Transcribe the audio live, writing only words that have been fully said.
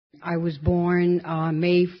I was born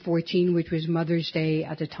May 14, which was Mother's Day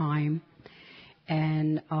at the time.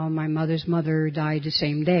 And my mother's mother died the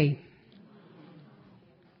same day.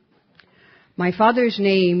 My father's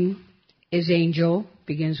name is Angel,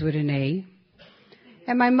 begins with an A.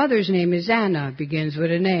 And my mother's name is Anna, begins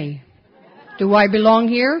with an A. Do I belong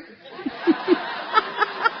here?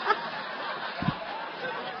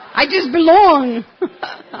 I just belong.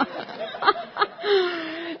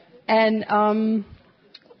 And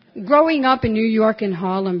growing up in New York and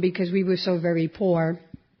Harlem, because we were so very poor,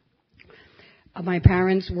 my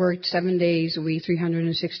parents worked 7 days a week,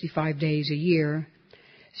 365 days a year.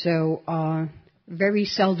 So very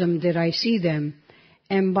seldom did I see them.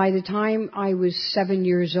 And by the time I was 7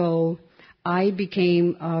 years old, I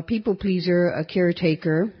became a people pleaser, a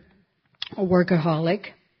caretaker, a workaholic.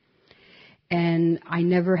 And I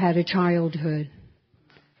never had a childhood.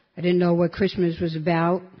 I didn't know what Christmas was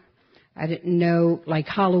about. I didn't know, like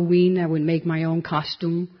Halloween, I would make my own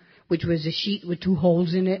costume, which was a sheet with 2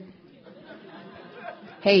 holes in it.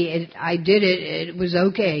 Hey, I did it. It was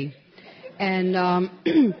okay. And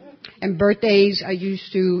and birthdays, I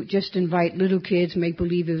used to just invite little kids, make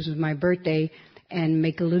believe it was my birthday, and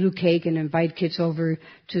make a little cake and invite kids over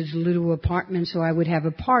to the little apartment so I would have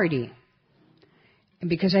a party. And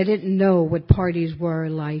because I didn't know what parties were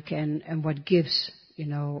like and what gifts,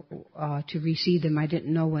 to receive them, I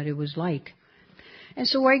didn't know what it was like. And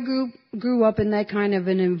so I grew up in that kind of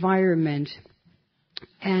an environment.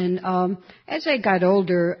 And as I got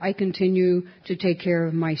older, I continued to take care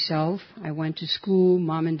of myself. I went to school.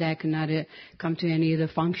 Mom and Dad could not come to any of the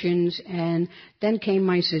functions. And then came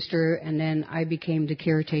my sister, and then I became the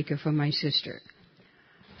caretaker for my sister.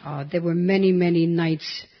 There were many, many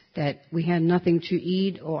nights that we had nothing to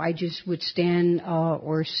eat, or I just would stand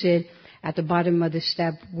or sit at the bottom of the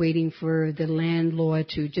step waiting for the landlord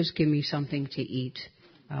to just give me something to eat.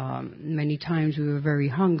 Many times we were very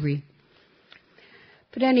hungry.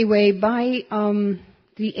 But anyway, by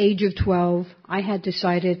the age of 12, I had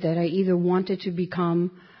decided that I either wanted to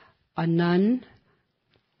become a nun,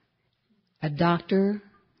 a doctor,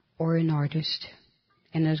 or an artist.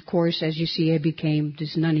 And of course, as you see, I became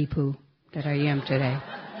this nunny poo that I am today.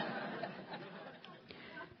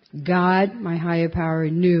 God, my higher power,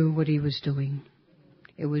 knew what he was doing.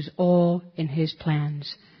 It was all in his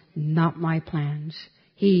plans, not my plans.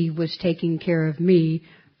 He was taking care of me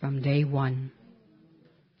from day one.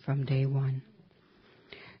 From day one.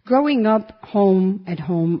 Growing up at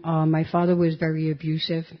home, my father was very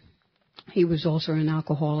abusive. He was also an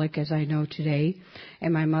alcoholic, as I know today,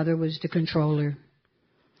 and my mother was the controller.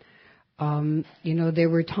 There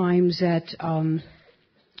were times that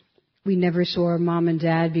we never saw our mom and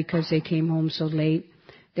dad because they came home so late.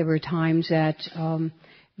 There were times that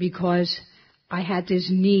because I had this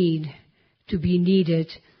need to be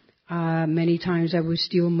needed, many times I would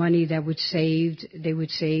steal money that they would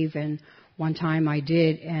save, and one time I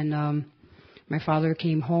did, and my father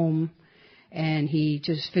came home and he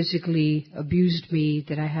just physically abused me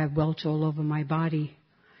that I had welts all over my body,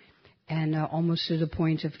 and almost to the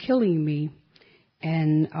point of killing me.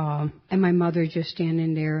 And my mother just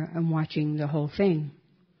standing there and watching the whole thing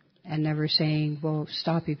and never saying, well,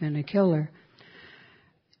 stop, you're going to kill her.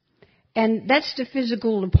 And that's the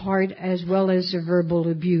physical part as well as the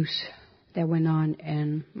verbal abuse that went on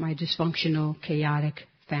in my dysfunctional, chaotic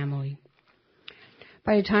family.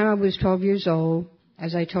 By the time I was 12 years old,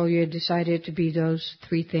 as I told you, I decided to be those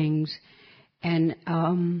 3 things. And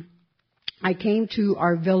I came to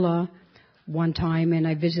our villa one time, and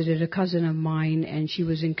I visited a cousin of mine, and she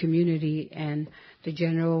was in community, and the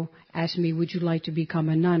general asked me, would you like to become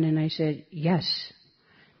a nun? And I said, yes.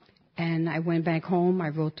 And I went back home, I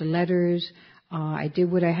wrote the letters, I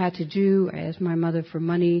did what I had to do. I asked my mother for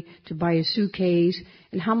money to buy a suitcase,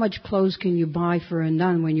 and how much clothes can you buy for a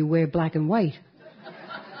nun when you wear black and white?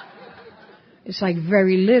 It's like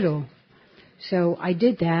very little. So I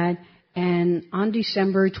did that, and on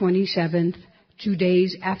December 27th, 2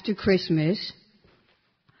 days after Christmas,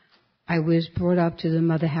 I was brought up to the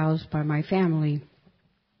mother house by my family.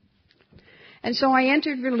 And so I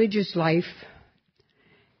entered religious life.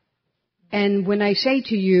 And when I say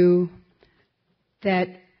to you that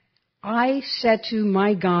I said to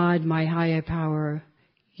my God, my higher power,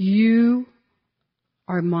 you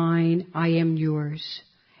are mine, I am yours.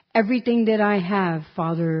 Everything that I have,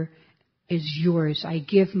 Father, is yours. I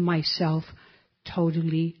give myself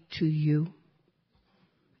totally to you.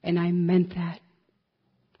 And I meant that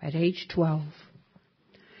at age 12.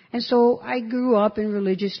 And so I grew up in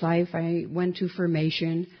religious life. I went to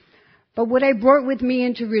formation. But what I brought with me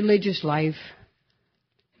into religious life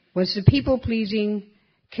was the people-pleasing,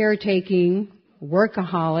 caretaking,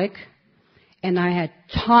 workaholic, and I had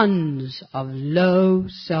tons of low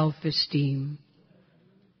self-esteem.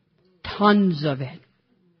 Tons of it.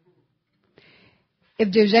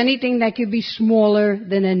 If there's anything that could be smaller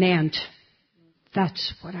than an ant,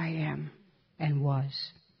 that's what I am and was.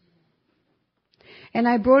 And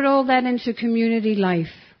I brought all that into community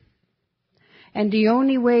life. And the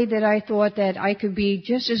only way that I thought that I could be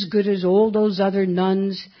just as good as all those other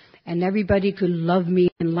nuns and everybody could love me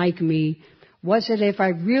and like me was that if I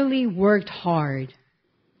really worked hard.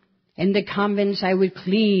 In the convents I would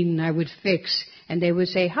clean, I would fix, and they would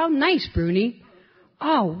say, "How nice, Bruni.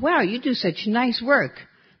 Oh, wow, you do such nice work."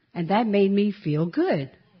 And that made me feel good.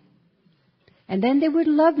 And then they would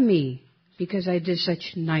love me because I did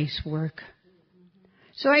such nice work.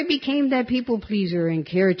 So I became that people pleaser and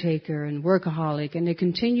caretaker and workaholic, and it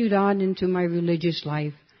continued on into my religious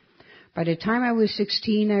life. By the time I was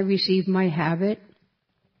 16, I received my habit,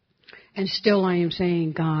 and still I am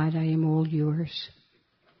saying, "God, I am all yours.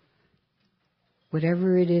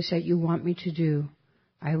 Whatever it is that you want me to do,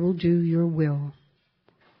 I will do your will."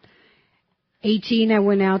 18, I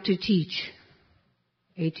went out to teach.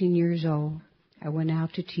 18 years old, I went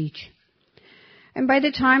out to teach. And by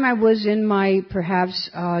the time I was in my perhaps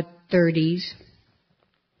 30s,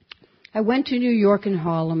 I went to New York and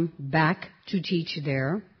Harlem back to teach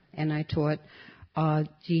there, and I taught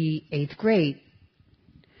the 8th grade.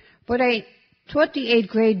 But I taught the 8th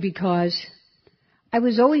grade because I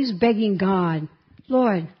was always begging God,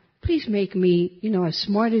 "Lord, please make me, as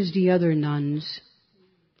smart as the other nuns."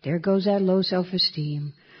 There goes that low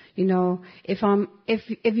self-esteem.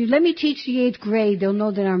 If you let me teach the 8th grade, they'll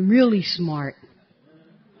know that I'm really smart.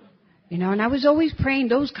 And I was always praying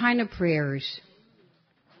those kind of prayers.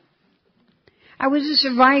 I was a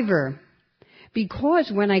survivor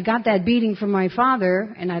because when I got that beating from my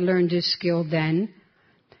father, and I learned this skill then,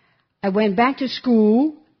 I went back to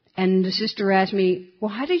school, and the sister asked me, "Well,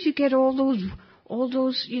 how did you get all those,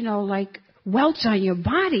 welts on your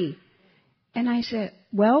body?" And I said,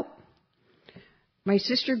 "Well, my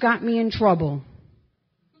sister got me in trouble,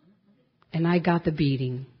 and I got the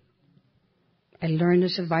beating." I learned the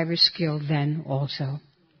survivor skill then also.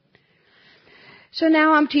 So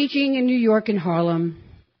now I'm teaching in New York and Harlem,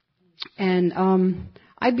 and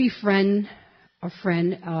I befriend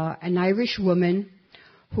an Irish woman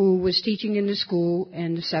who was teaching in the school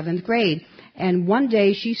in the 7th grade. And one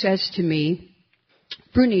day she says to me,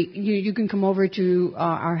 "Bruni, you can come over to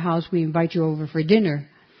our house. We invite you over for dinner."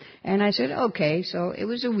 And I said, "Okay." So it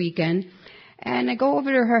was a weekend. And I go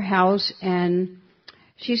over to her house, and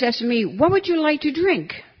she says to me, "What would you like to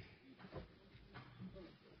drink?"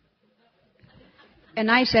 And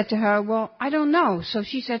I said to her, "Well, I don't know." So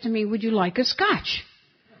she said to me, "Would you like a scotch?"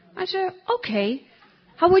 I said, "Okay.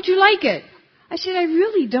 How would you like it?" I said, "I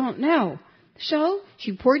really don't know." So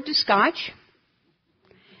she poured the scotch,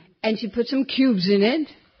 and she put some cubes in it,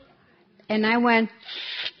 and I went,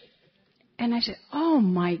 and I said, "Oh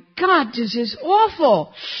my God, this is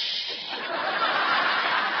awful."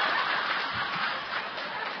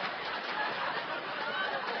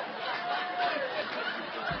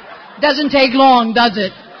 Doesn't take long, does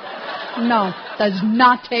it? No, does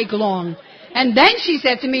not take long. And then she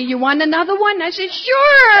said to me, "You want another one?" I said,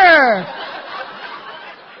 "Sure."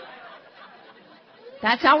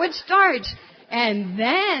 That's how it starts. And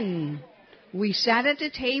then we sat at the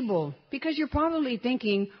table, because you're probably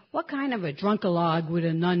thinking, what kind of a drunkalog would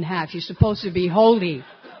a nun have? She's supposed to be holy.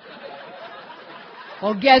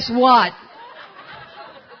 Well, guess what?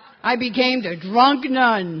 I became the drunk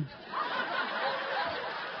nun.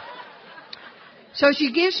 So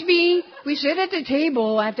she gives me, we sit at the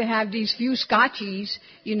table, I have to have these few scotchies,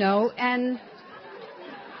 and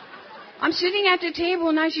I'm sitting at the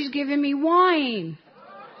table, now she's giving me wine.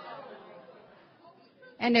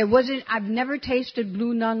 And I've never tasted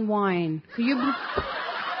Blue Nun wine. Can you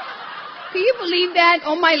believe that?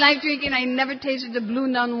 All my life drinking, I never tasted the Blue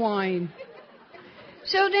Nun wine.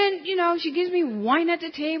 So then, she gives me wine at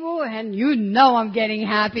the table, and I'm getting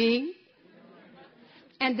happy.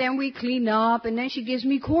 And then we clean up, and then she gives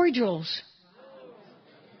me cordials.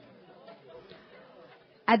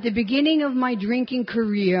 At the beginning of my drinking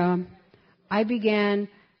career, I began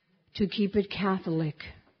to keep it Catholic,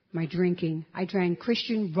 my drinking. I drank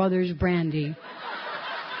Christian Brothers brandy.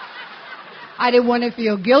 I didn't want to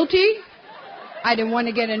feel guilty. I didn't want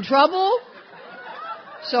to get in trouble.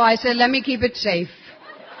 So I said, let me keep it safe.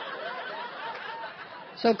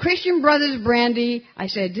 So Christian Brothers brandy, I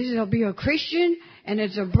said, this will be a Christian, and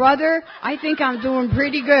it's a brother. I think I'm doing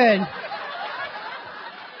pretty good.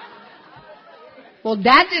 Well,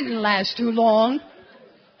 that didn't last too long.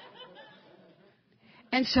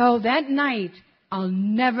 And so that night, I'll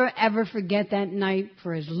never, ever forget that night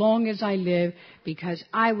for as long as I live, because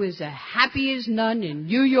I was the happiest nun in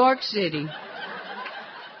New York City.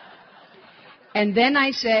 And then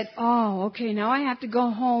I said, oh, okay, now I have to go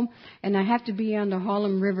home, and I have to be on the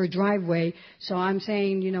Harlem River driveway. So I'm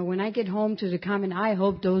saying, when I get home to the convent, I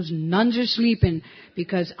hope those nuns are sleeping,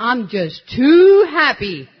 because I'm just too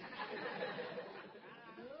happy.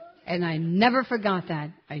 And I never forgot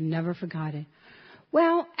that. I never forgot it.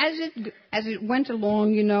 Well, as it went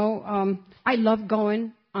along, I love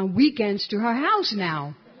going on weekends to her house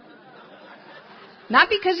now. Not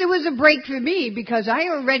because it was a break for me, because I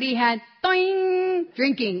already had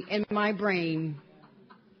drinking in my brain.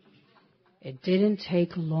 It didn't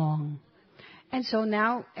take long. And so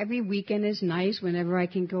now every weekend is nice whenever I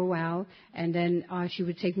can go out. And then she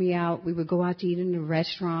would take me out. We would go out to eat in a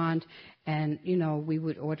restaurant. And, we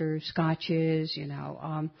would order scotches,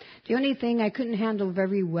 The only thing I couldn't handle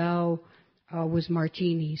very well was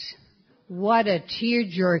martinis. What a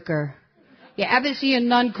tearjerker. You ever see a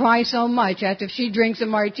nun cry so much after she drinks a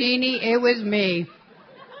martini? It was me.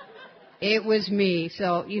 It was me.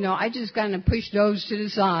 So, I just kind of pushed those to the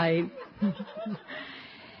side.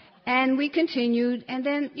 And we continued. And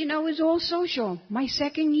then, it was all social. My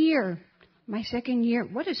second year.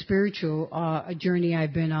 What a spiritual journey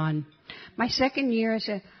I've been on. My second year, I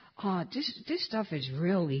said, oh, this stuff is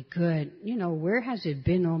really good. Where has it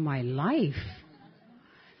been all my life?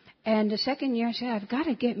 And the second year, I said, I've got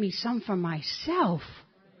to get me some for myself.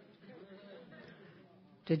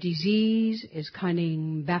 The disease is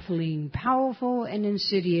cunning, baffling, powerful, and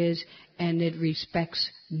insidious, and it respects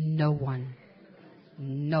no one.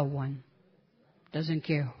 No one. Doesn't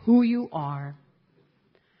care who you are.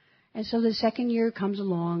 And so the second year comes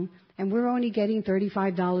along, and we're only getting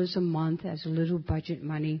 $35 a month as a little budget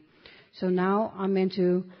money. So now I'm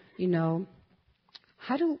into,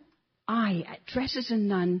 how do I, dressed as a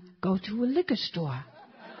nun, go to a liquor store?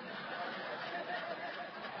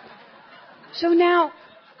 So now,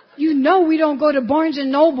 we don't go to Barnes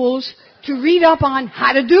and Nobles to read up on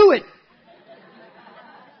how to do it.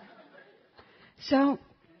 So,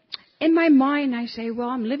 in my mind, I say, well,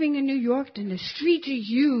 I'm living in New York, and the streets are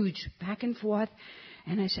huge, back and forth.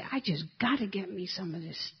 And I say, I just got to get me some of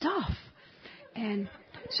this stuff. And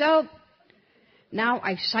so, now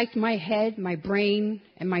I've psyched my head, my brain,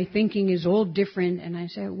 and my thinking is all different. And I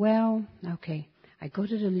say, well, okay. I go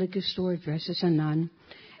to the liquor store dressed as a nun,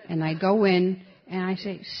 and I go in, and I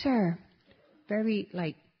say, sir, very,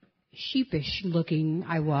 sheepish looking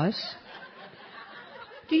I was.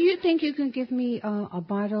 Do you think you can give me a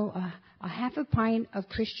bottle, a half a pint of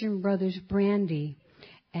Christian Brothers brandy?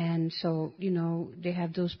 And so, they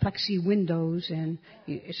have those plexi windows, and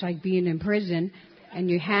it's like being in prison. And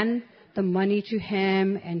you hand the money to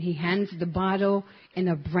him, and he hands the bottle in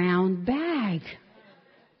a brown bag.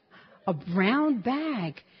 A brown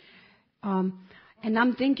bag. And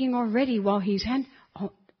I'm thinking already while he's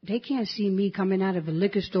they can't see me coming out of a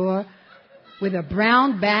liquor store with a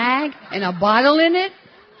brown bag and a bottle in it.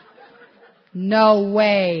 No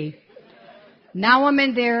way. Now I'm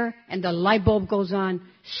in there, and the light bulb goes on.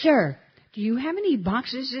 Sir, do you have any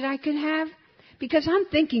boxes that I could have? Because I'm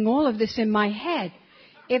thinking all of this in my head.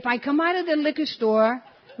 If I come out of the liquor store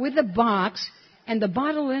with a box and the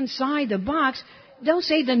bottle inside the box, they'll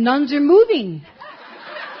say the nuns are moving.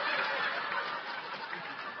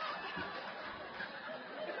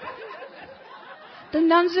 The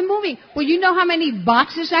nuns are moving. Well, you know how many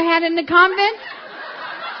boxes I had in the convent?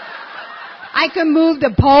 I could move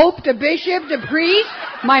the Pope, the Bishop, the priest,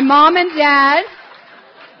 my mom and dad.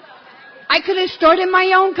 I could have started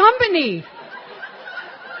my own company.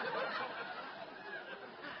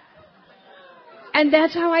 And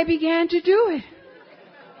that's how I began to do it.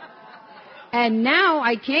 And now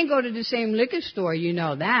I can't go to the same liquor store, you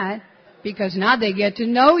know that, because now they get to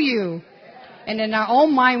know you. And in our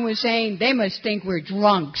own mind we're saying, they must think we're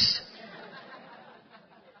drunks.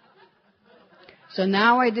 So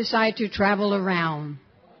now I decide to travel around.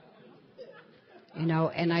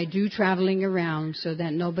 And I do traveling around so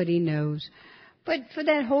that nobody knows. But for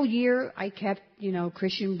that whole year, I kept,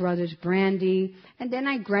 Christian Brothers brandy. And then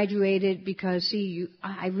I graduated because,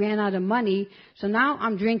 I ran out of money. So now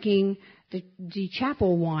I'm drinking the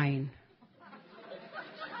chapel wine.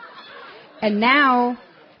 And now,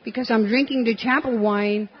 because I'm drinking the chapel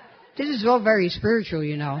wine, this is all very spiritual,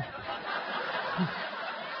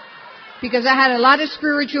 Because I had a lot of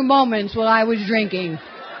spiritual moments while I was drinking.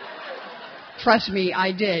 Trust me,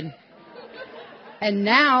 I did. And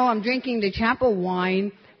now I'm drinking the chapel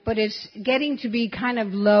wine, but it's getting to be kind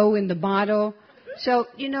of low in the bottle. So,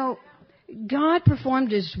 God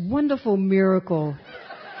performed this wonderful miracle.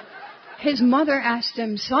 his mother asked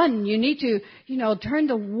him, son, you need to, turn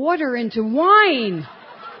the water into wine.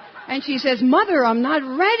 And she says, Mother, I'm not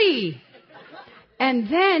ready. And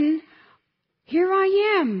then, here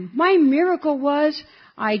I am. My miracle was,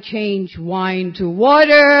 I changed wine to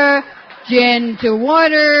water, gin to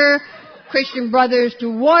water, Christian Brothers to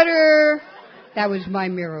water. That was my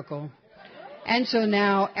miracle. And so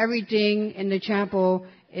now everything in the chapel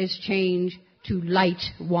is changed to light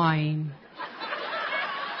wine.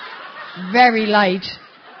 Very light.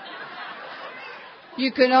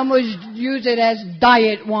 You can almost use it as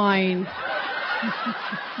diet wine.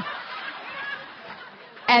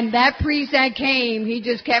 And that priest that came, he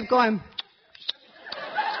just kept going.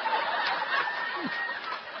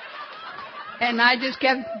 And I just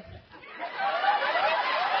kept.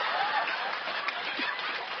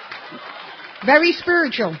 Very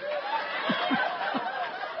spiritual.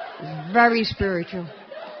 Very spiritual.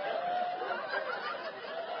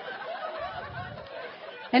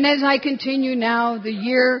 And as I continue now, the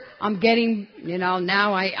year I'm getting,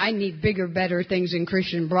 now I need bigger, better things in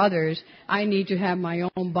Christian Brothers. I need to have my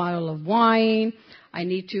own bottle of wine. I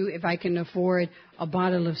need to, if I can afford, a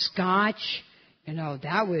bottle of scotch.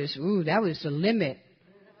 That was the limit.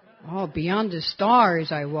 Oh, beyond the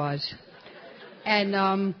stars I was. And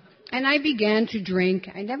I began to drink.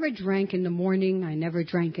 I never drank in the morning. I never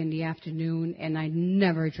drank in the afternoon. And I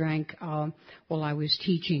never drank while I was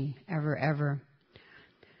teaching, ever.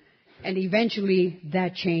 And eventually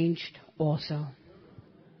that changed also.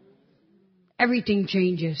 Everything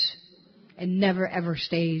changes and never ever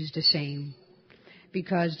stays the same.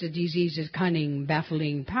 Because the disease is cunning,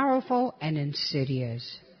 baffling, powerful, and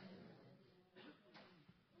insidious.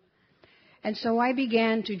 And so I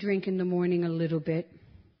began to drink in the morning a little bit.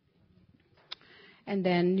 And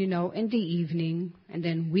then, in the evening, and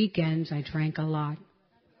then weekends, I drank a lot.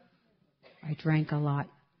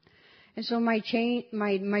 And so my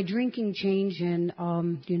drinking changed, and,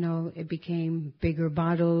 it became bigger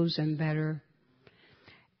bottles and better.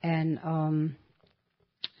 And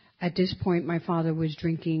at this point, my father was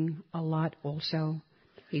drinking a lot also.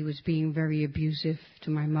 He was being very abusive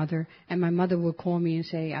to my mother. And my mother would call me and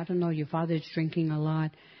say, I don't know, your father's drinking a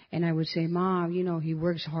lot. And I would say, Mom, he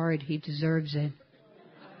works hard. He deserves it.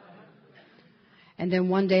 And then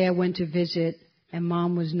one day I went to visit, and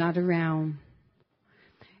Mom was not around.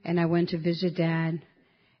 And I went to visit Dad,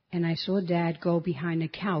 and I saw Dad go behind a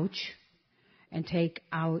couch and take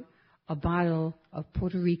out a bottle of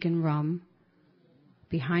Puerto Rican rum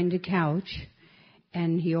behind the couch,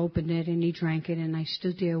 and he opened it and he drank it, and I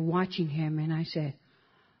stood there watching him, and I said,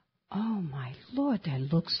 oh my Lord, that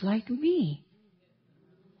looks like me.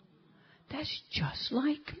 That's just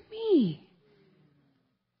like me.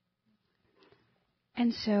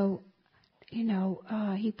 And so,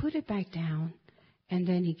 he put it back down, and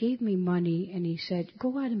then he gave me money, and he said,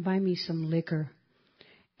 go out and buy me some liquor.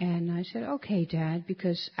 And I said, okay, Dad,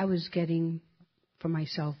 because I was getting for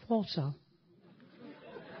myself also.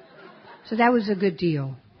 So that was a good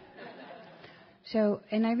deal. So,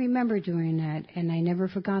 and I remember doing that, and I never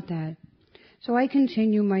forgot that. So I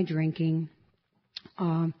continued my drinking.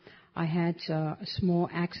 I had a small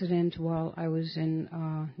accident while I was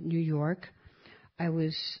in New York. I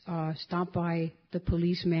was stopped by the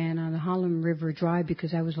policeman on the Harlem River Drive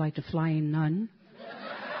because I was like the flying nun.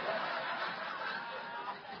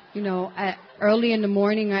 Early in the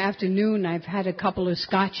morning or afternoon, I've had a couple of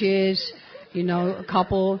scotches, a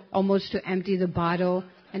couple almost to empty the bottle.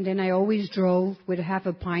 And then I always drove with a half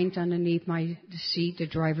a pint underneath the seat, the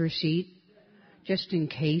driver's seat, just in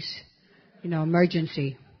case,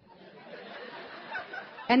 emergency.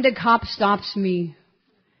 And the cop stops me.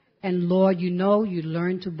 And Lord, you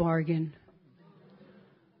learn to bargain.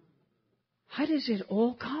 How does it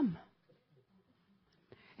all come?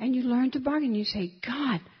 And you learn to bargain. You say,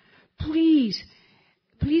 God, please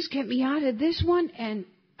get me out of this one, and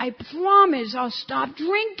I promise I'll stop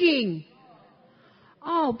drinking.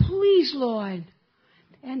 Oh, please, Lord.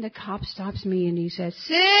 And the cop stops me and he says,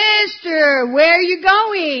 Sister, where are you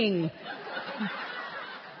going?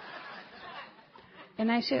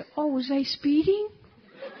 And I said, oh, was I speeding?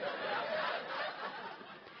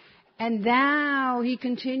 And now he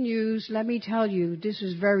continues, let me tell you, this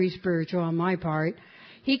is very spiritual on my part.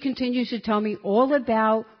 He continues to tell me all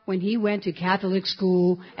about when he went to Catholic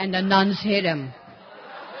school and the nuns hit him.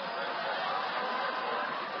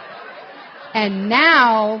 And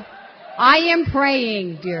now I am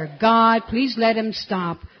praying, dear God, please let him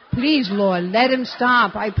stop. Please, Lord, let him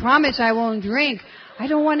stop. I promise I won't drink. I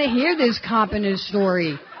don't want to hear this cop and his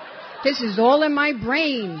story. This is all in my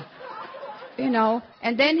brain.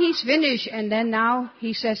 And then he's finished, and then now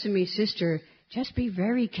he says to me, Sister, just be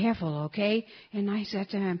very careful, okay? And I said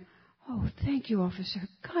to him, oh, thank you, officer.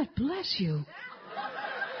 God bless you.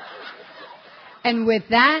 And with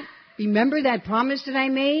that, remember that promise that I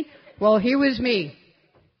made? Well, here was me.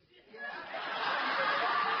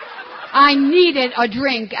 I needed a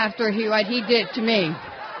drink after what he did to me.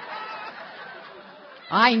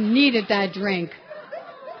 I needed that drink.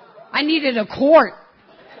 I needed a quart.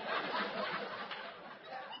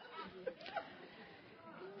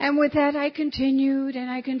 And with that, I continued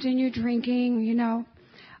drinking, you know.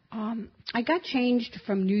 I got changed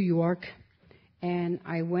from New York, and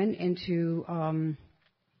I went to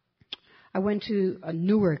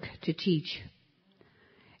Newark to teach.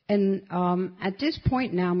 And at this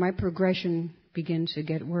point now, my progression begins to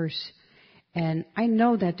get worse. And I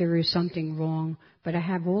know that there is something wrong, but I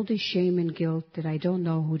have all this shame and guilt that I don't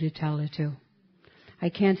know who to tell it to. I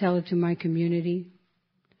can't tell it to my community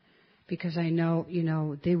because I know, you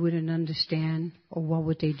know, they wouldn't understand, or what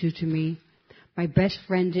would they do to me. My best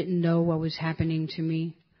friend didn't know what was happening to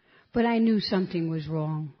me, but I knew something was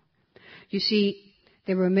wrong. You see,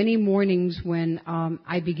 there were many mornings when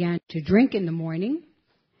I began to drink in the morning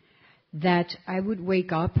that I would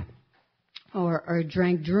wake up or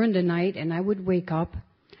drank during the night, and I would wake up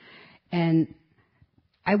and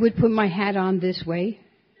I would put my hat on this way.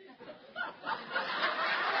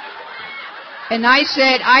 And I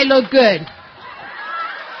said, I look good.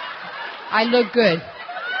 I look good.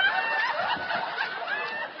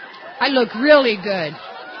 I look really good.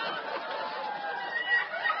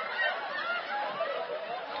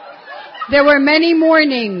 There were many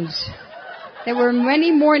mornings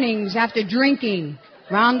after drinking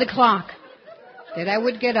round the clock that I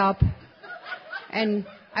would get up and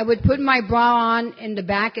I would put my bra on in the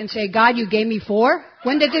back and say, God, you gave me 4?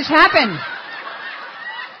 When did this happen?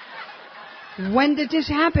 When did this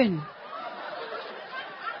happen?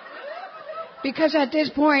 Because at this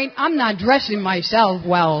point, I'm not dressing myself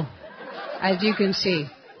well, as you can see.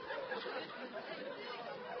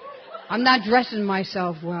 I'm not dressing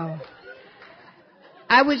myself well.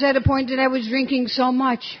 I was at a point that I was drinking so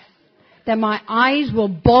much that my eyes were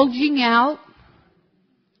bulging out.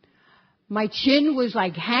 My chin was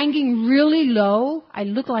like hanging really low. I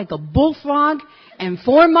looked like a bullfrog, and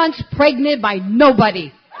 4 months pregnant by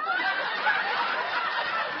nobody.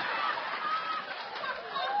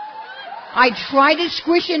 I tried to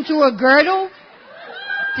squish into a girdle,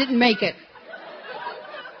 didn't make it.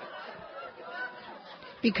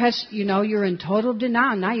 Because, you know, you're in total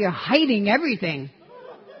denial. Now you're hiding everything,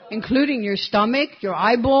 including your stomach, your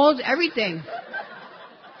eyeballs, everything.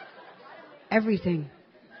 Everything.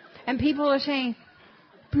 And people are saying,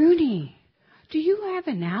 Bruni, do you have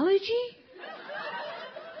an allergy?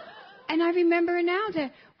 And I remember now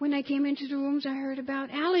that when I came into the rooms, I heard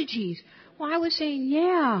about allergies. Well, I was saying,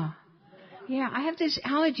 yeah, I have this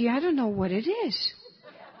allergy. I don't know what it is.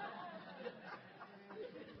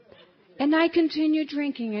 And I continued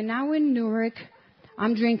drinking. And now in Newark,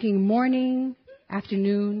 I'm drinking morning,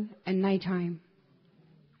 afternoon, and nighttime.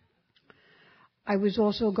 I was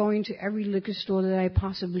also going to every liquor store that I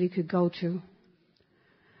possibly could go to.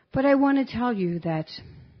 But I want to tell you that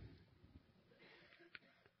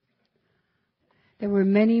there were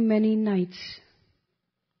many, many nights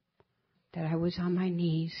that I was on my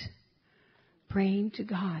knees praying to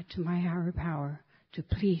God, to my higher power, to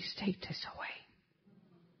please take this away.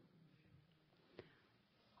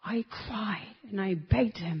 I cried and I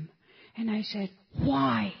begged him and I said,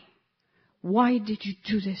 why? Why did you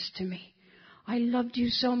do this to me? I loved you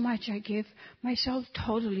so much. I give myself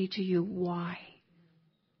totally to you. Why?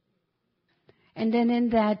 And then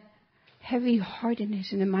in that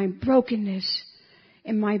heavy-heartedness and in my brokenness,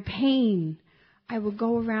 in my pain, I would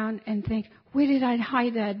go around and think, where did I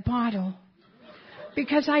hide that bottle?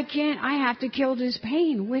 Because I have to kill this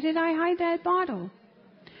pain. Where did I hide that bottle?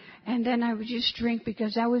 And then I would just drink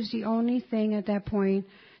because that was the only thing at that point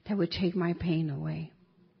that would take my pain away.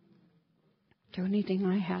 The only thing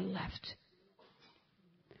I had left.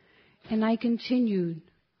 And I continued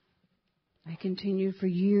for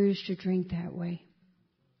years to drink that way.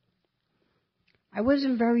 I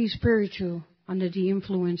wasn't very spiritual under the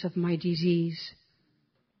influence of my disease.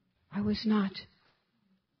 I was not.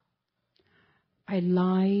 I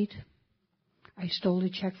lied. I stole a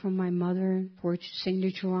check from my mother, forged a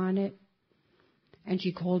signature on it. And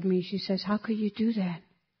she called me. She says, how could you do that?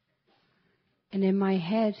 And in my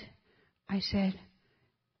head, I said,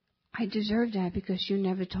 I deserve that because you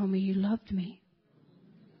never told me you loved me.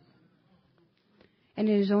 And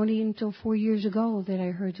it is only until 4 years ago that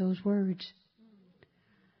I heard those words.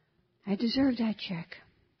 I deserve that check.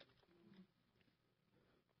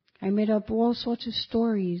 I made up all sorts of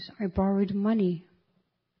stories. I borrowed money.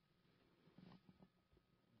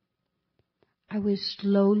 I was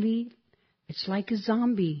slowly, it's like a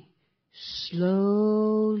zombie,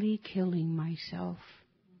 slowly killing myself.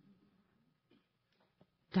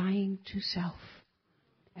 Dying to self,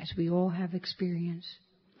 as we all have experienced.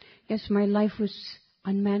 Yes, my life was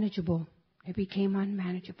unmanageable. It became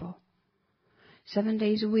unmanageable. 7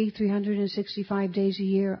 days a week, 365 days a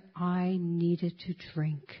year, I needed to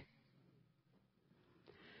drink.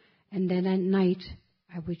 And then at night,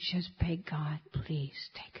 I would just beg God, please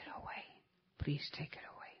take it away. Please take it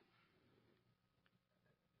away.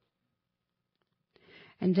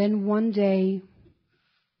 And then one day,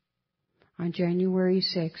 on January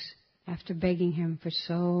 6th, after begging him for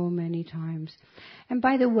so many times. And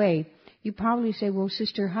by the way, you probably say, well,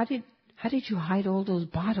 sister, how did you hide all those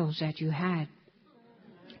bottles that you had?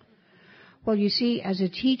 Well, you see, as a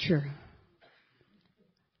teacher,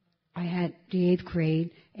 I had the 8th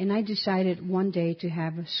grade, and I decided one day to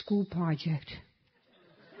have a school project.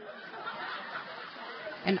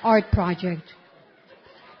 An art project.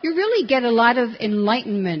 You really get a lot of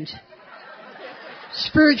enlightenment.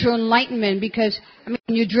 Spiritual enlightenment, because,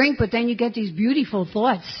 you drink, but then you get these beautiful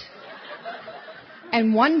thoughts.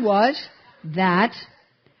 And one was that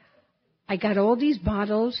I got all these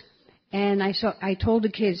bottles, and I told the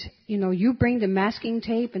kids, you bring the masking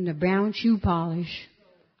tape and the brown shoe polish.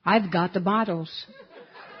 I've got the bottles.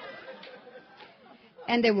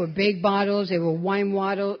 And they were big bottles, they were wine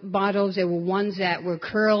bottles, they were ones that were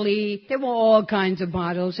curly, there were all kinds of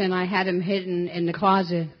bottles, and I had them hidden in the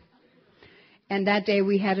closet. And that day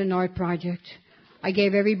we had an art project. I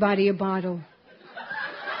gave everybody a bottle.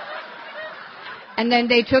 And then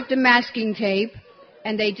they took the masking tape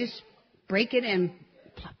and they just break it and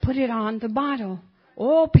put it on the bottle.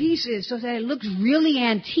 All pieces so that it looks really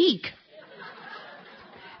antique.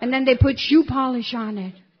 And then they put shoe polish on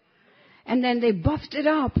it. And then they buffed it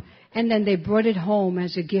up. And then they brought it home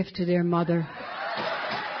as a gift to their mother.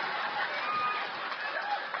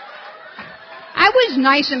 I was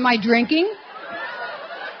nice in my drinking.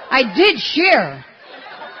 I did share.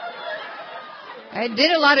 I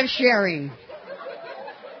did a lot of sharing.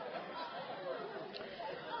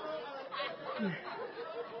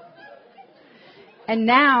 And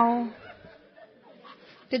now,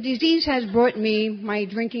 the disease has brought me, my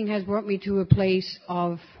drinking has brought me to a place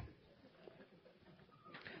of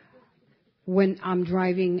when I'm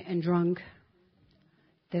driving and drunk,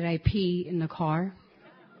 that I pee in the car.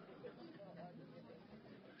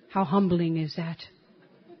 How humbling is that?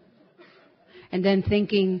 And then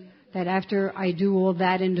thinking that after I do all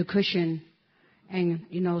that in the cushion and,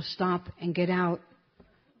 stop and get out,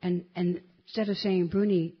 and instead of saying,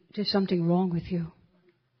 Bruni, there's something wrong with you.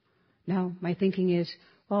 No, my thinking is,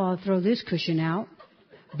 well, I'll throw this cushion out,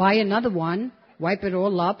 buy another one, wipe it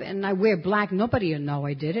all up, and I wear black. Nobody will know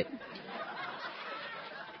I did it.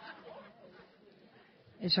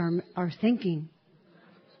 It's our thinking.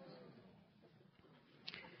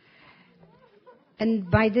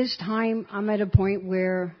 And by this time, I'm at a point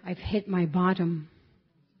where I've hit my bottom.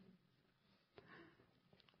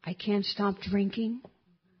 I can't stop drinking.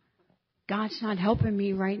 God's not helping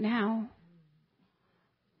me right now.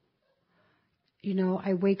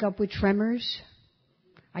 I wake up with tremors.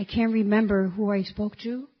 I can't remember who I spoke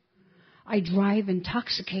to. I drive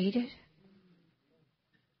intoxicated.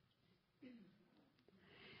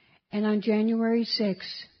 And on January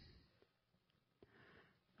 6th,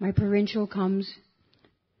 my provincial comes.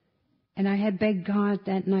 And I had begged God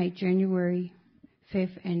that night, January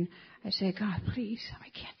 5th, and I said, God, please, I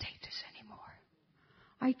can't take this anymore.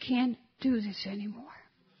 I can't do this anymore.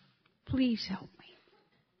 Please help me.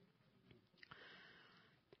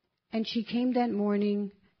 And she came that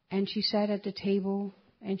morning, and she sat at the table,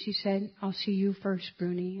 and she said, I'll see you first,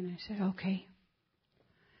 Bruni. And I said, okay.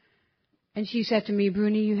 And she said to me,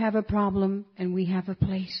 Bruni, you have a problem, and we have a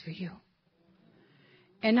place for you.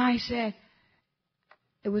 And I said,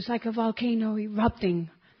 it was like a volcano erupting.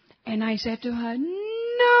 And I said to her, no,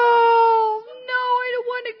 I don't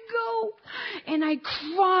want to go. And I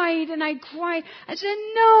cried and I cried. I said,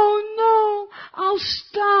 no, I'll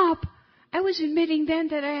stop. I was admitting then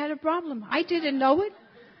that I had a problem. I didn't know it.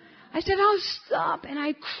 I said, I'll stop. And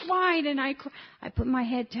I cried and I cried. I put my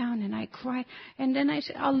head down and I cried. And then I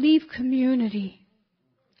said, I'll leave community.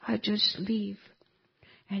 I'll just leave.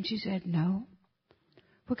 And she said, no.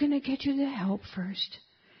 We're going to get you the help first.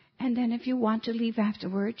 And then if you want to leave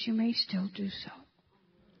afterwards, you may still do so.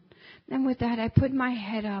 And with that, I put my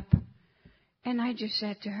head up. And I just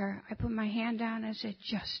said to her, I put my hand down and I said,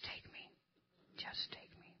 just take me. Just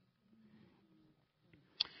take me.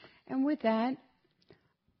 And with that,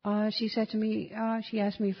 she said to me, she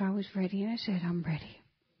asked me if I was ready, and I said, I'm ready.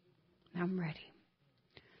 I'm ready.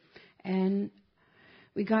 And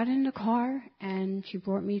we got in the car, and she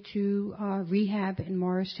brought me to rehab in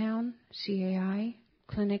Morristown, CAI,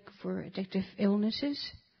 Clinic for Addictive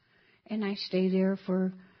Illnesses. And I stayed there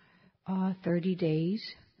for 30 days,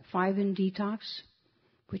 5 in detox,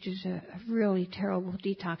 which is a really terrible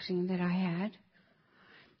detoxing that I had,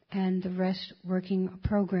 and the rest working a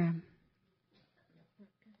program.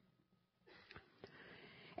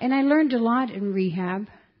 And I learned a lot in rehab,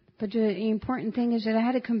 but the important thing is that I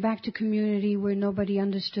had to come back to community where nobody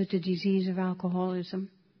understood the disease of alcoholism.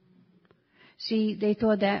 See, they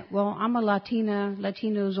thought that, well, I'm a Latina,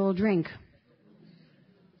 Latinos all drink.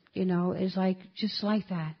 You know, it's like, just like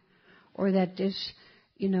that. Or that this,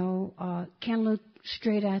 can't look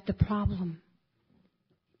straight at the problem.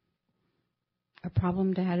 A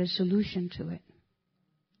problem that had a solution to it.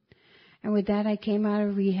 And with that, I came out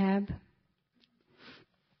of rehab.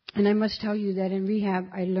 And I must tell you that in rehab,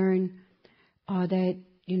 I learned that,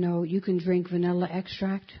 you can drink vanilla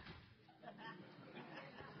extract.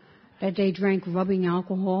 That they drank rubbing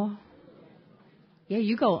alcohol. Yeah,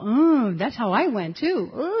 you go, that's how I went too.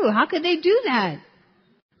 How could they do that?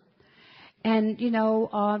 And,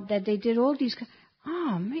 that they did all these,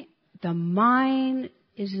 man, the mind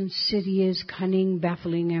is insidious, cunning,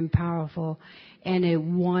 baffling, and powerful. And it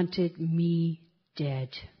wanted me dead.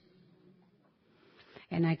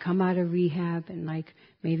 And I come out of rehab and like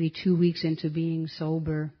maybe 2 weeks into being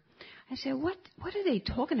sober, I said, what are they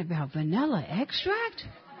talking about? Vanilla extract?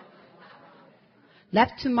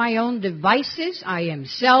 Left to my own devices, I am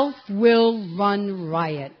self-will run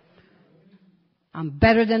riot. I'm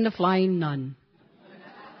better than the flying nun.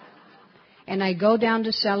 And I go down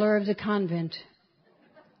the cellar of the convent,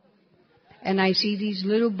 and I see these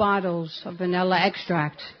little bottles of vanilla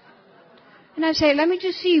extract. And I say, let me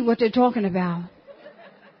just see what they're talking about.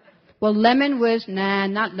 Well, lemon was,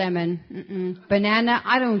 not lemon. Banana,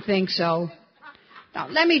 I don't think so. Now,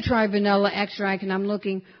 let me try vanilla extract, and I'm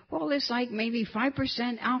looking, well, it's like maybe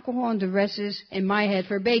 5% alcohol, and the rest is in my head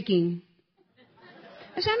for baking.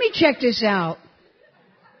 I said, let me check this out.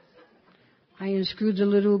 I unscrewed the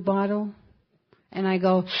little bottle, and I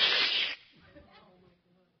go,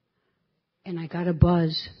 and I got a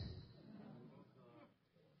buzz.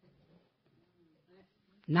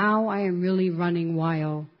 Now I am really running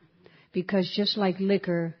wild, because just like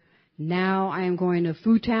liquor, now I am going to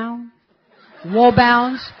Food Town,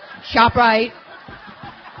 Wallbounds, ShopRite.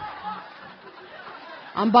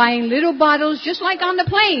 I'm buying little bottles just like on the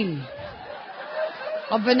plane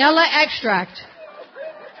of vanilla extract.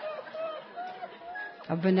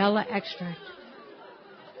 Of vanilla extract.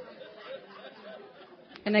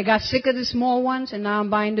 And I got sick of the small ones, and now I'm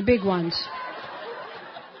buying the big ones.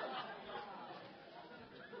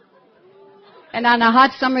 And on a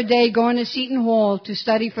hot summer day, going to Seton Hall to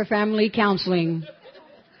study for family counseling,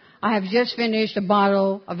 I have just finished a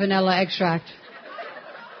bottle of vanilla extract.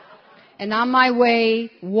 And on my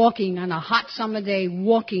way, walking on a hot summer day,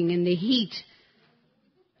 walking in the heat,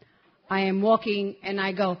 I am walking and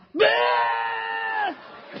I go, bah!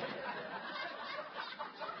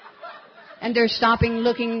 And they're stopping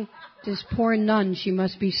looking, this poor nun, she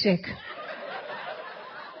must be sick.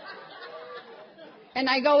 And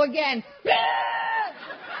I go again, bah!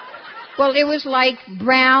 Well, it was like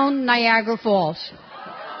brown Niagara Falls.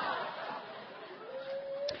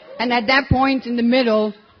 And at that point in the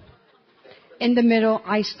middle,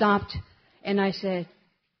 I stopped and I said,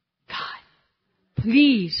 God,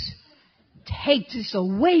 please take this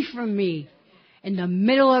away from me. In the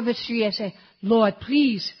middle of the street, I said, Lord,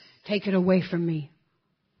 please take it away from me.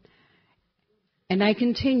 And I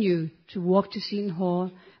continued to walk to Seton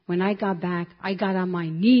Hall. When I got back, I got on my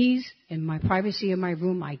knees in my privacy of my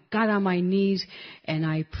room. I got on my knees and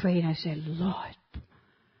I prayed. I said, Lord,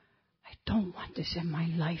 I don't want this in my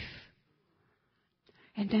life.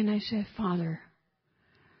 And then I said, Father,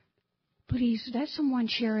 please let someone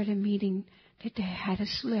share at a meeting that they had a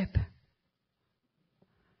slip.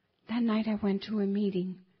 That night I went to a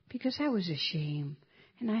meeting because I was ashamed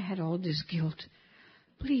and I had all this guilt.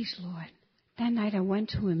 Please, Lord. That night I went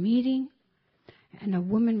to a meeting and a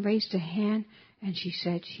woman raised her hand and she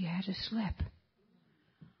said she had a slip.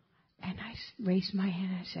 And I raised my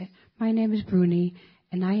hand and I said, my name is Bruni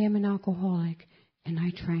and I am an alcoholic and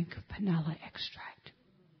I drank vanilla extract.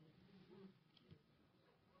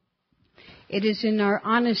 It is in our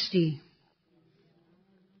honesty,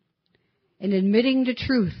 in admitting the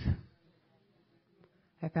truth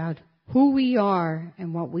about who we are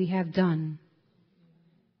and what we have done,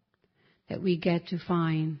 that we get to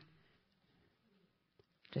find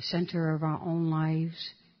the center of our own lives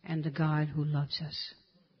and the God who loves us.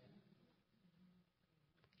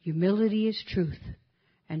 Humility is truth,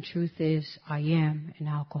 and truth is, I am an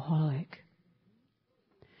alcoholic.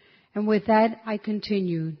 And with that, I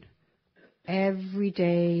continued every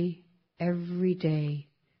day,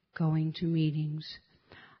 going to meetings.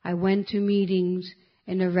 I went to meetings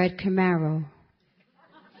in a red Camaro,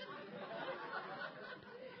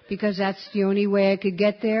 because that's the only way I could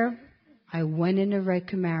get there. I went in a red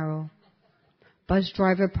Camaro. Bus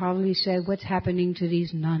driver probably said, "What's happening to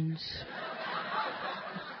these nuns?"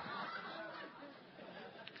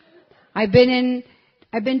 I've been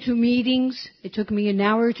to meetings. It took me an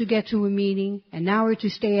hour to get to a meeting, an hour to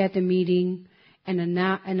stay at the meeting, and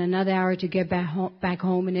another hour to get back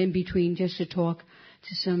home, and in between just to talk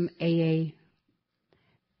to some AA.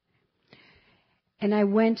 And I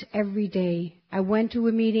went every day. I went to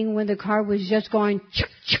a meeting when the car was just going chuk,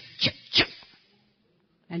 chuk, chuk, chuk,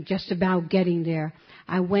 and just about getting there.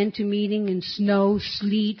 I went to meeting in snow,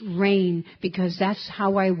 sleet, rain, because that's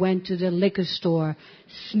how I went to the liquor store.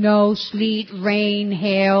 Snow, sleet, rain,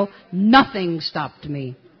 hail, nothing stopped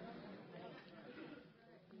me.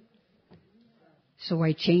 So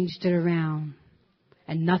I changed it around,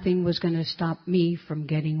 and nothing was going to stop me from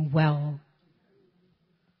getting well.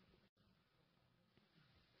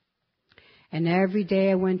 And every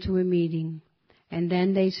day I went to a meeting, and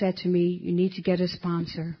then they said to me, "You need to get a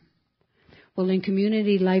sponsor." Well, in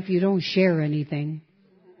community life, you don't share anything.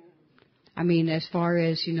 I mean, as far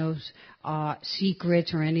as,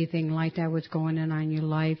 secrets or anything like that, what's going on in your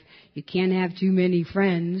life. You can't have too many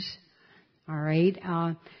friends. All right?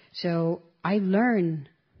 So I learned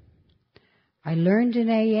in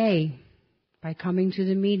AA by coming to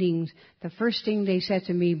the meetings. The first thing they said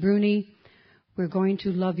to me, "Bruni, we're going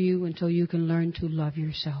to love you until you can learn to love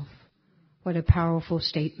yourself." What a powerful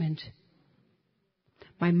statement.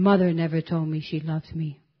 My mother never told me she loved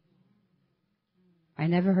me. I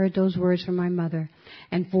never heard those words from my mother.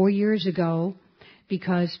 And 4 years ago,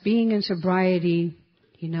 because being in sobriety,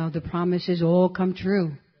 the promises all come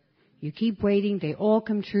true. You keep waiting, they all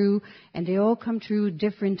come true, and they all come true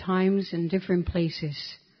different times and different places.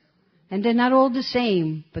 And they're not all the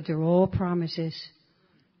same, but they're all promises.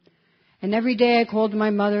 And every day I called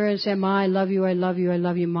my mother and said, "Ma, I love you, I love you, I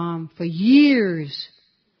love you, Mom," for years.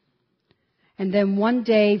 And then one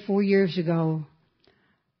day, 4 years ago,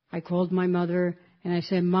 I called my mother and I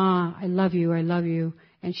said, "Ma, I love you, I love you."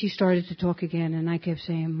 And she started to talk again, and I kept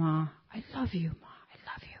saying, "Ma, I love you, Ma, I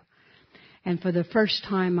love you." And for the first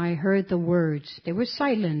time, I heard the words. They were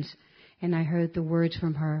silence, and I heard the words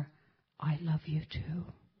from her, "I love you too."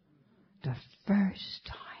 The first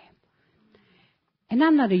time. And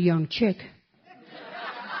I'm not a young chick.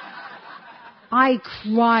 I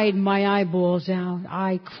cried my eyeballs out.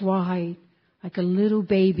 I cried like a little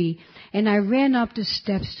baby. And I ran up the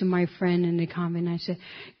steps to my friend in the convent. I said,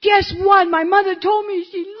 "Guess what? My mother told me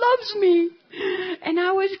she loves me." And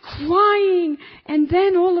I was crying. And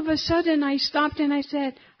then all of a sudden I stopped and I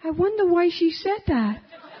said, "I wonder why she said that."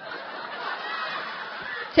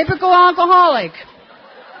 Typical alcoholic.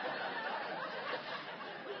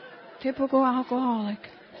 Typical alcoholic.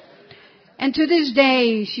 And to this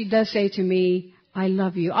day, she does say to me, "I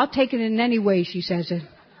love you." I'll take it in any way she says it.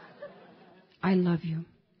 I love you.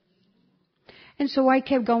 And so I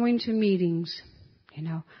kept going to meetings.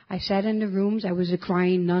 I sat in the rooms. I was a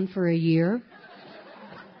crying nun for a year.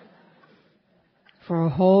 For a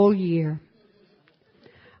whole year.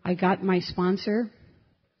 I got my sponsor.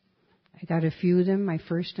 I got a few of them, my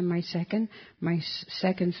first and my second. My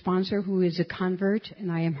second sponsor, who is a convert,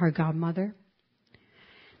 and I am her godmother.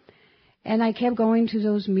 And I kept going to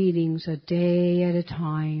those meetings a day at a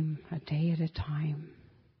time, a day at a time.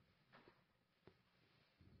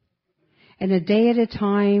 And a day at a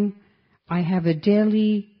time, I have a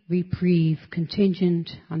daily reprieve contingent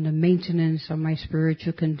on the maintenance of my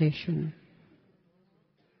spiritual condition.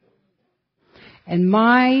 And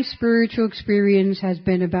my spiritual experience has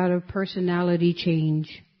been about a personality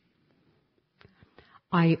change.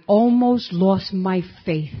 I almost lost my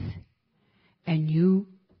faith, and you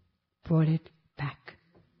brought it back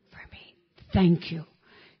for me. Thank you.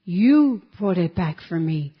 You brought it back for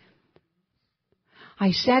me.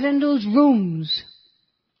 I sat in those rooms,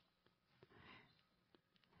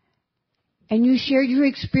 and you shared your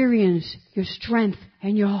experience, your strength,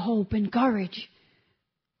 and your hope and courage.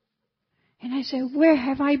 And I said, "Where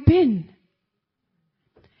have I been?"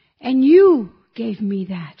 And you gave me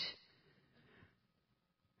that.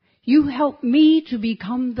 You helped me to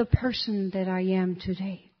become the person that I am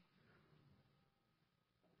today.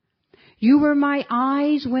 You were my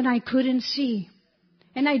eyes when I couldn't see.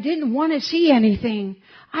 And I didn't want to see anything.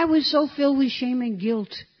 I was so filled with shame and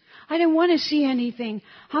guilt. I didn't want to see anything.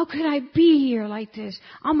 How could I be here like this?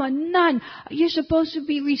 I'm a nun. You're supposed to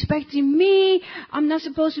be respecting me. I'm not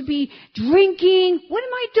supposed to be drinking. What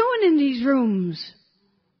am I doing in these rooms?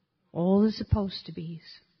 All the supposed to be's.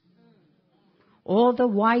 All the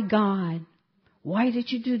why God? Why did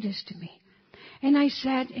you do this to me? And I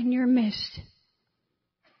sat in your midst.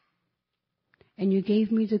 And you gave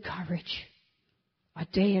me the courage, a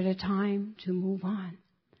day at a time, to move on.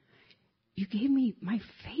 You gave me my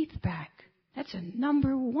faith back. That's a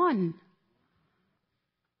number one.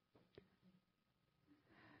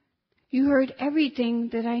 You heard everything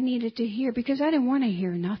that I needed to hear because I didn't want to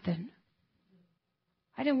hear nothing.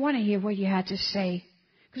 I didn't want to hear what you had to say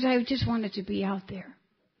because I just wanted to be out there.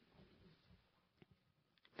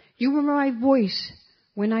 You were my voice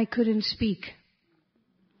when I couldn't speak.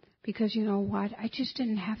 Because you know what? I just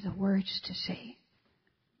didn't have the words to say.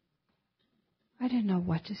 I didn't know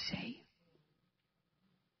what to say.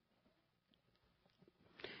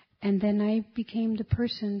 And then I became the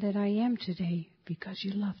person that I am today because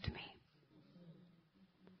you loved me.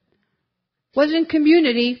 Wasn't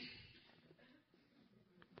community.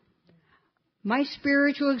 My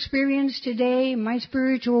spiritual experience today, my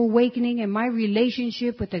spiritual awakening, and my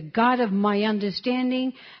relationship with the God of my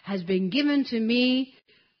understanding has been given to me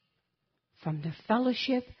from the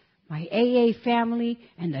fellowship, my AA family,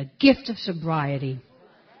 and the gift of sobriety.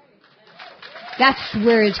 That's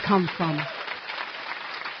where it's come from.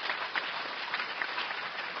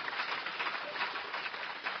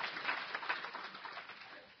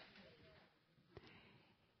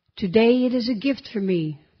 Today it is a gift for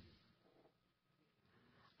me.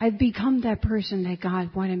 I've become that person that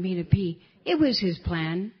God wanted me to be. It was His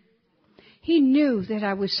plan. He knew that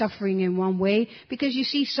I was suffering in one way because you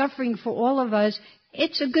see, suffering for all of us,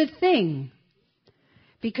 it's a good thing.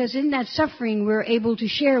 Because in that suffering, we're able to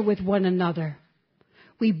share with one another.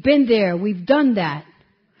 We've been there. We've done that.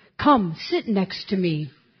 Come, sit next to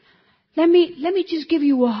me. Let me just give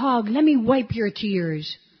you a hug. Let me wipe your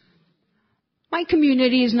tears. My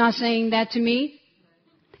community is not saying that to me.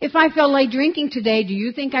 If I felt like drinking today, do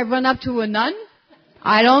you think I'd run up to a nun?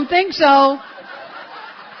 I don't think so.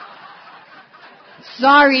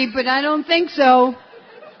 Sorry, but I don't think so.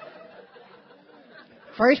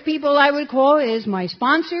 First people I would call is my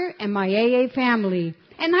sponsor and my AA family.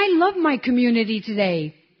 And I love my community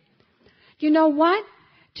today. You know what?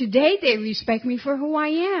 Today they respect me for who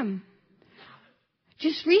I am.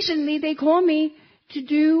 Just recently they called me to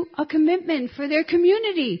do a commitment for their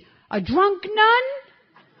community. A drunk nun?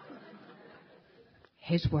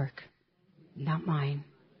 His work, not mine.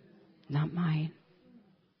 Not mine.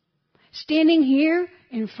 Standing here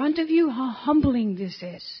in front of you, how humbling this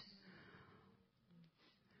is.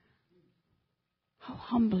 How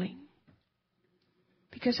humbling.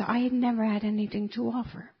 Because I had never had anything to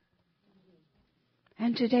offer.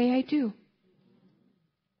 And today I do.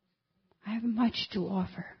 I have much to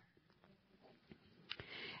offer.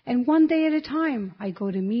 And one day at a time, I go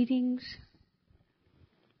to meetings.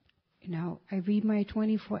 You know, I read my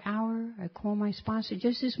 24-hour. I call my sponsor.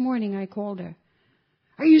 Just this morning, I called her.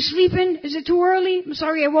 Are you sleeping? Is it too early? I'm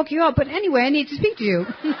sorry I woke you up. But anyway, I need to speak to you.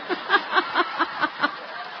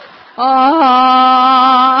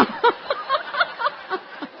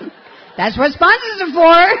 That's what sponsors are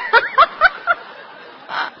for.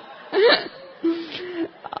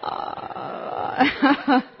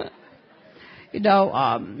 You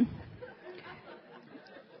know,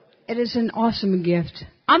 it is an awesome gift.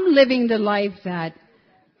 I'm living the life that,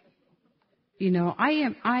 you know,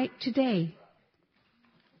 today,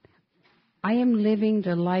 I am living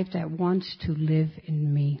the life that wants to live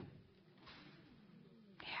in me.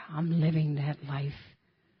 Yeah, I'm living that life.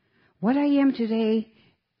 What I am today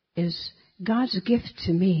is God's gift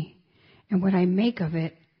to me. And what I make of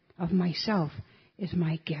it, of myself, is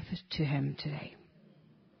my gift to Him today.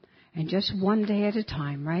 And just one day at a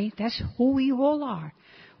time, right? That's who we all are.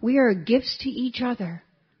 We are gifts to each other.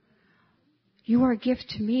 You are a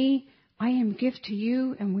gift to me. I am a gift to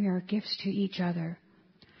you. And we are gifts to each other.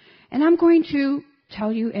 And I'm going to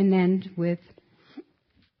tell you and end with,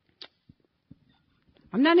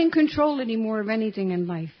 I'm not in control anymore of anything in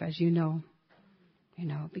life, as you know. You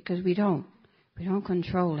know, because we don't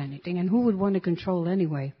control anything. And who would want to control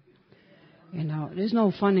anyway? You know, there's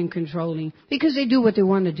no fun in controlling because they do what they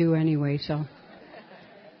want to do anyway, so.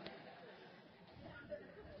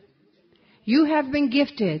 You have been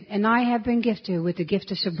gifted, and I have been gifted with the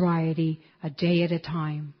gift of sobriety, a day at a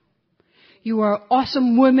time. You are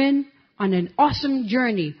awesome women on an awesome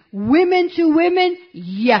journey. Women to women,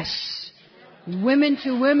 yes. Women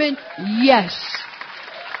to women, yes.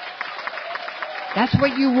 That's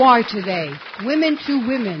what you are today. Women to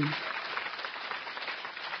women.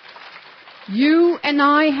 You and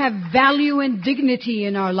I have value and dignity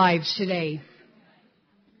in our lives today.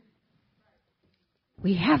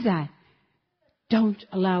 We have that. Don't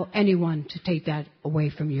allow anyone to take that away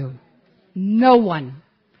from you. No one.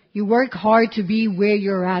 You work hard to be where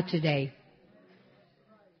you're at today.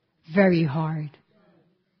 Very hard.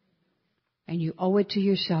 And you owe it to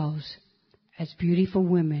yourselves as beautiful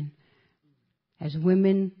women, as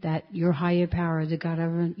women that your higher power, the God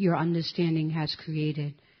of your understanding has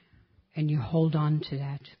created. And you hold on to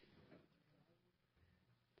that.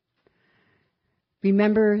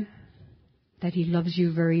 Remember that He loves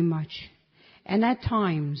you very much. And at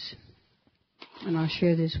times, and I'll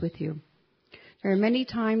share this with you, there are many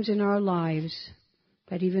times in our lives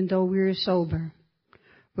that even though we're sober,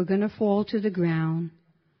 we're going to fall to the ground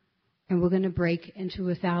and we're going to break into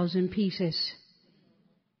 1,000 pieces.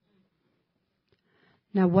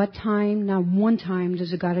 Now what time, not one time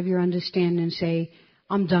does the God of your understanding say,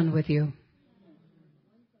 I'm done with you.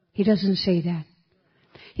 He doesn't say that.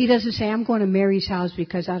 He doesn't say, I'm going to Mary's house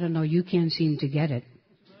because, I don't know, you can't seem to get it.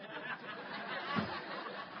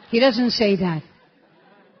 He doesn't say that.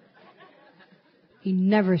 He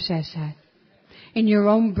never says that. In your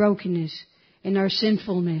own brokenness, in our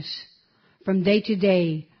sinfulness, from day to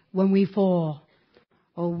day, when we fall,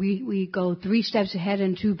 or we go 3 steps ahead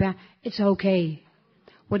and 2 back, it's okay.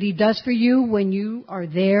 What He does for you when you are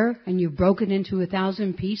there and you're broken into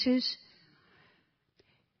 1,000 pieces,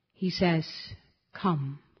 He says,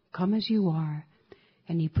 come as you are.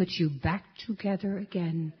 And He puts you back together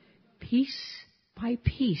again, piece by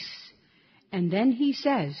piece. And then He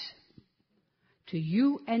says to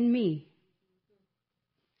you and me,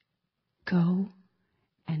 go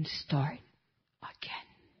and start again.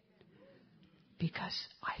 Because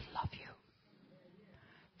I love you.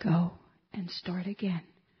 Go and start again.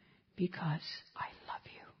 Because I love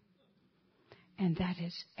you. And that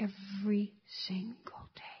is every single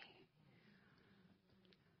day.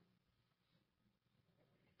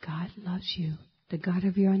 God loves you. The God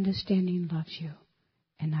of your understanding loves you.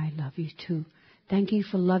 And I love you too. Thank you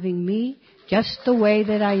for loving me just the way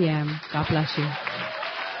that I am. God bless you.